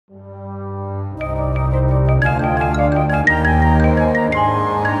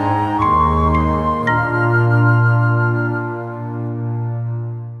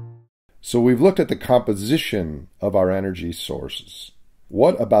So we've looked at the composition of our energy sources.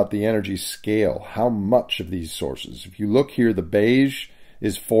 What about the energy scale? How much of these sources? If you look here, the beige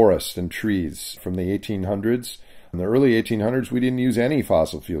is forest and trees from the 1800s. In the early 1800s, we didn't use any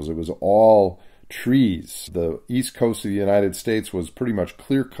fossil fuels. It was all trees. The east coast of the United States was pretty much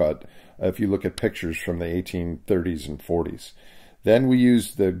clear-cut if you look at pictures from the 1830s and 40s. Then we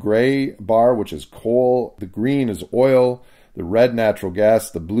used the gray bar, which is coal. The green is oil. The red, natural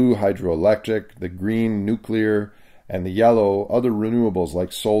gas. The blue, hydroelectric. The green, nuclear. And the yellow, other renewables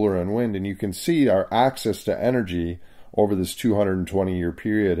like solar and wind. And you can see our access to energy over this 220-year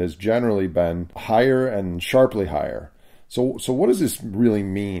period has generally been higher and sharply higher. So what does this really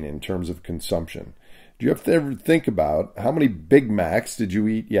mean in terms of consumption? Do you have to ever think about how many Big Macs did you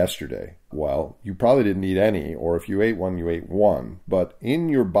eat yesterday? Well, you probably didn't eat any, or if you ate one, you ate one. But in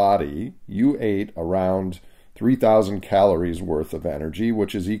your body, you ate around 3,000 calories worth of energy,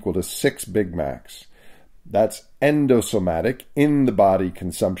 which is equal to 6 Big Macs. That's endosomatic, in the body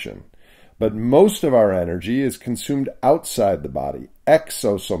consumption. But most of our energy is consumed outside the body,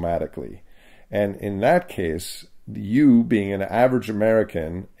 exosomatically. And in that case, you, being an average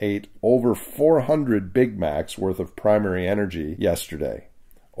American, ate over 400 Big Macs worth of primary energy yesterday.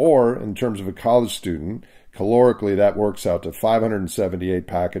 Or, in terms of a college student, calorically that works out to 578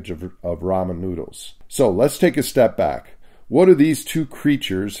 packages of ramen noodles. So let's take a step back. What do these two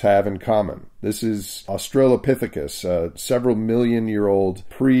creatures have in common? This is Australopithecus, a several million-year-old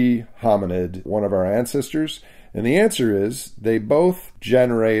pre-hominid, one of our ancestors. And the answer is they both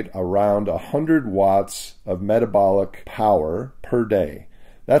generate around 100 watts of metabolic power per day.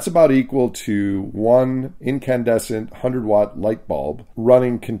 That's about equal to one incandescent 100-watt light bulb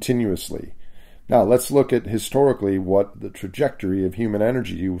running continuously. Now, let's look at historically what the trajectory of human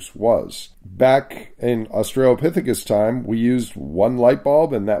energy use was. Back in Australopithecus time, we used one light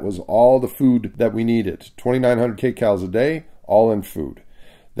bulb, and that was all the food that we needed. 2,900 kcals a day, all in food.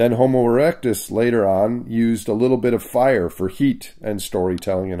 Then Homo erectus later on used a little bit of fire for heat and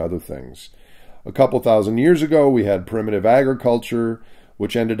storytelling and other things. A couple thousand years ago, we had primitive agriculture,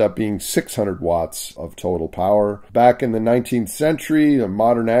 which ended up being 600 watts of total power. Back in the 19th century, the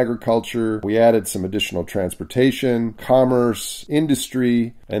modern agriculture, we added some additional transportation, commerce,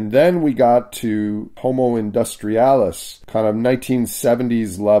 industry, and then we got to Homo industrialis, kind of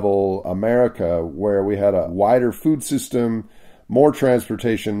 1970s level America, where we had a wider food system, more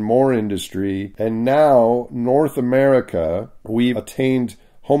transportation, more industry, and now North America, we've attained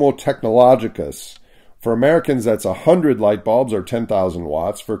Homo technologicus. For Americans, that's 100 light bulbs or 10,000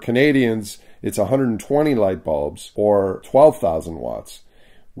 watts. For Canadians, it's 120 light bulbs or 12,000 watts.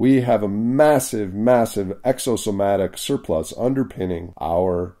 We have a massive, massive exosomatic surplus underpinning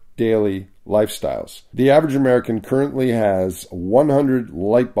our daily lifestyles. The average American currently has 100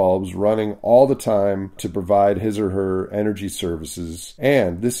 light bulbs running all the time to provide his or her energy services.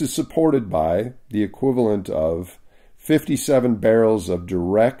 And this is supported by the equivalent of 57 barrels of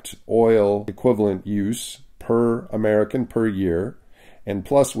direct oil equivalent use per American per year. And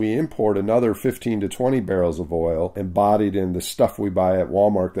plus we import another 15 to 20 barrels of oil embodied in the stuff we buy at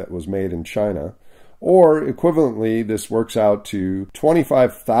Walmart that was made in China. Or equivalently, this works out to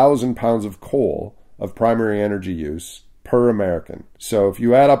 25,000 pounds of coal of primary energy use per American. So if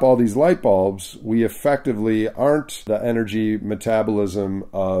you add up all these light bulbs, we effectively aren't the energy metabolism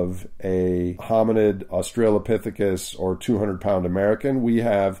of a hominid Australopithecus or 200-pound American. We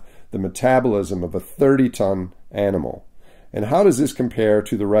have the metabolism of a 30-ton animal. And how does this compare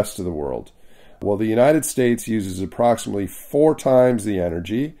to the rest of the world? Well, the United States uses approximately 4 times the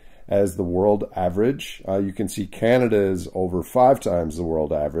energy as the world average. You can see Canada is over 5 times the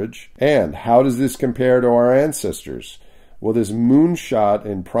world average. And how does this compare to our ancestors? Well, this moonshot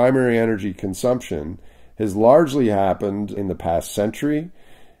in primary energy consumption has largely happened in the past century.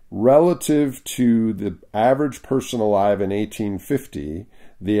 Relative to the average person alive in 1850,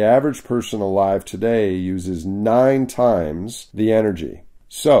 the average person alive today uses 9 times the energy.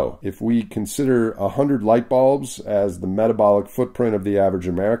 So, if we consider 100 light bulbs as the metabolic footprint of the average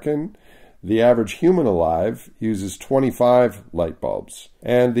American, the average human alive uses 25 light bulbs.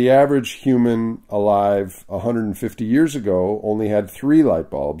 And the average human alive 150 years ago only had 3 light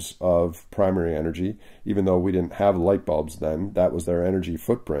bulbs of primary energy, even though we didn't have light bulbs then. That was their energy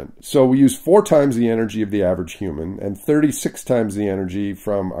footprint. So we use 4 times the energy of the average human and 36 times the energy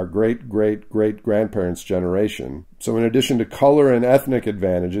from our great-great-great-grandparents' generation. So in addition to color and ethnic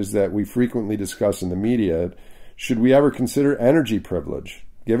advantages that we frequently discuss in the media, should we ever consider energy privilege?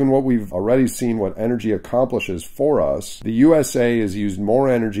 Given what we've already seen what energy accomplishes for us, the USA has used more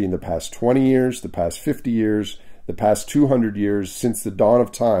energy in the past 20 years, the past 50 years, the past 200 years since the dawn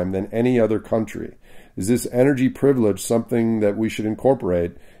of time than any other country. Is this energy privilege something that we should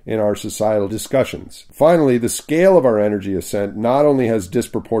incorporate in our societal discussions? Finally, the scale of our energy ascent not only has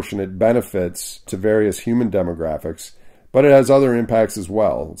disproportionate benefits to various human demographics, but it has other impacts as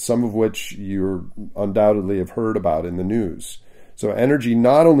well, some of which you undoubtedly have heard about in the news. So energy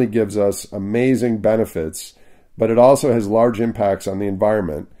not only gives us amazing benefits, but it also has large impacts on the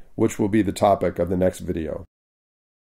environment, which will be the topic of the next video.